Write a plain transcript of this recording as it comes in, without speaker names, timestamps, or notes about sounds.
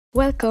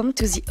Welcome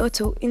to the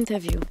auto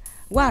interview.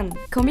 1.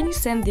 Konbini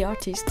send the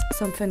artists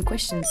some fun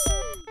questions.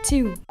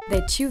 2. They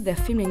choose their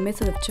filming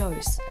method of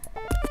choice.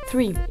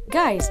 3.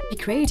 Guys, be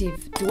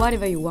creative, do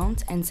whatever you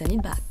want and send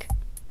it back.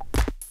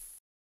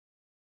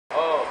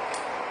 Oh,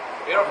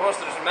 you're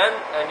Monsters Man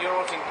and you're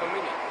watching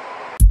Konbini.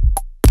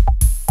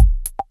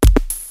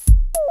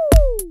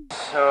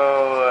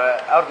 So,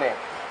 Árni,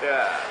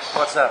 Yes.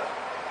 what's up?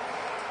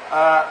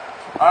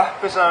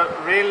 Up is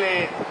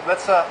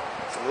that's a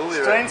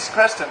Movie, strange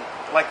question.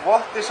 Like,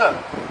 what is up?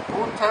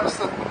 Who tells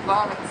that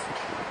planet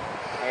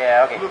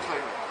Yeah, okay. looks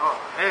like? Oh,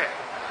 hey.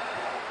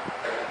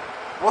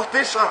 What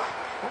is up?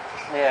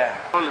 Yeah.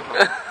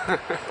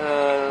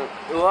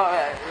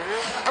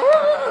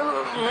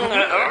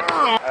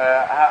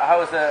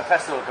 How is the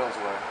festival going so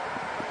far?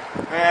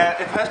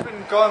 It has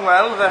been going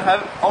well. There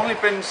have only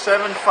been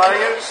 7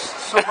 fires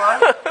so far.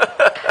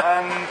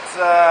 And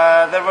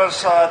there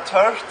was a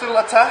turtle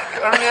attack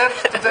earlier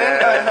today,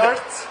 I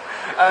heard.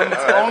 And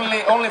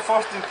only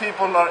 14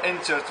 people are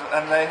injured,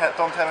 and they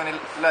don't have any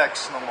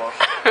legs no more.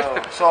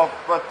 Oh. So,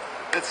 but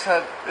it's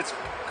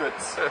good.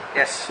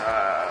 Yes,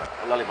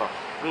 lollipop.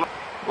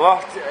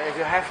 What if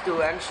you have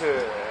to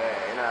answer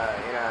in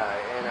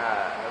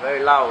a very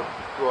loud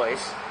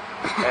voice?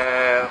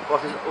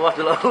 What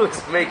will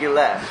always make you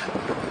laugh?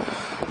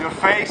 Your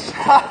face.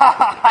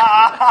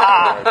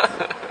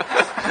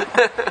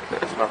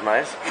 It's not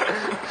nice.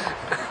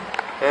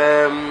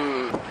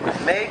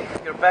 Make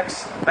your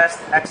best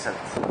accent.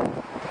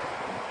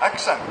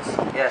 Accent.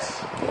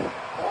 Yes.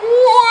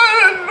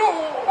 Bueno.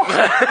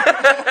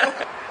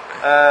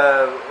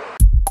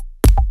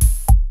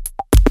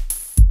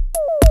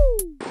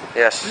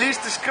 Yes. Please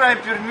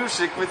describe your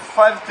music with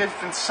 5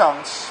 different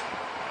sounds.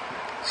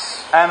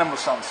 Animal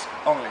sounds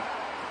only.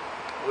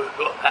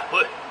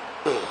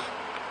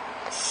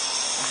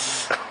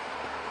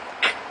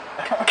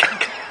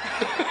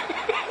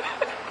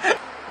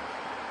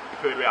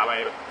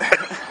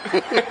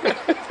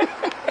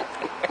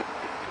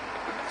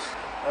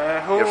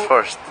 You're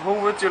first. Who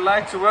would you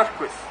like to work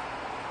with?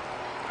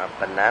 A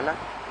banana?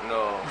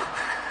 No,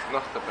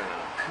 not the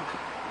banana.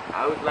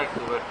 I would like to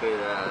work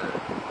with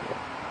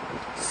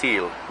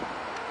Seal.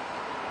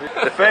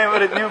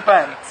 Favorite new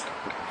band?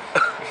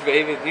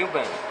 favorite new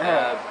band.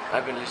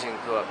 I've been listening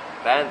to a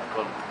band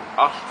called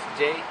Alt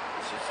J,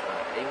 which is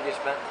an English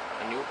band,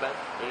 a new band,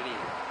 really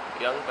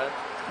young band,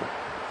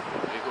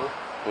 really good.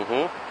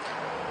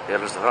 Ég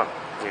hlusta það.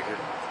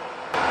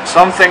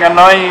 Something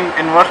annoying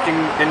in working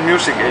in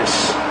music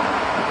is?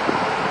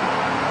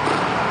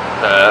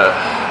 The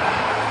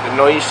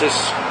noises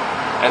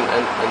and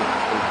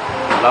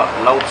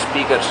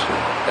loudspeakers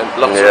and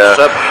lots of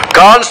sub.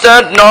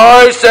 Constant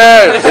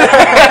noises!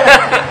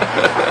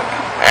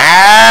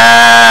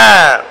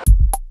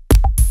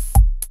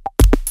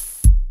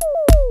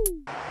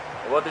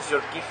 What is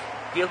your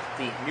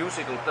guilty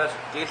musical pleasure?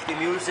 Guilty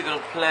musical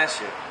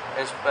pleasure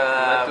is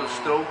To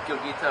stroke your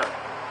guitar.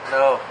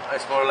 no,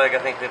 it's more like I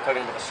think they're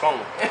talking about a song,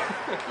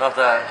 not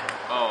a.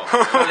 Oh.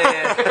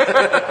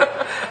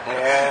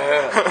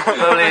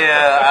 Probably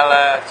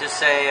I'll just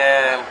say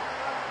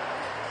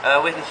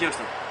Whitney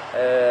Houston.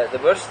 The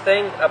worst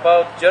thing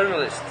about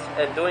journalists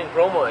and doing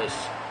promo is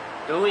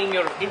doing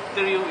your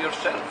interview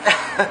yourself.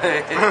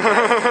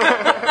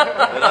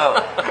 No.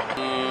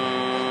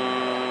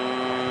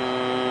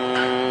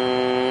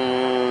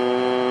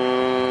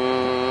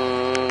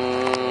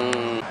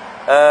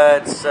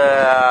 It's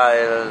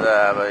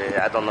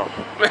I don't know.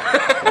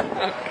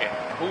 Okay.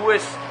 Who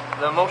is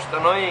the most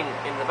annoying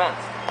in the band?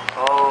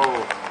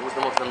 Oh, who's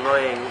the most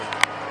annoying?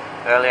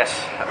 Well, yes.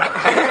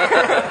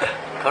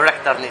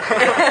 Correct, Arnie.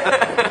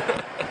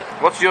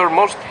 What's your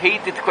most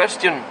hated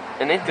question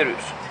in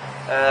interviews?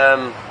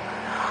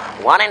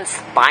 What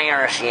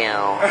inspires you?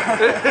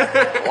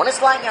 What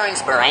is like your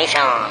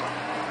inspiration?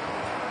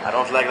 I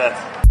don't like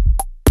that.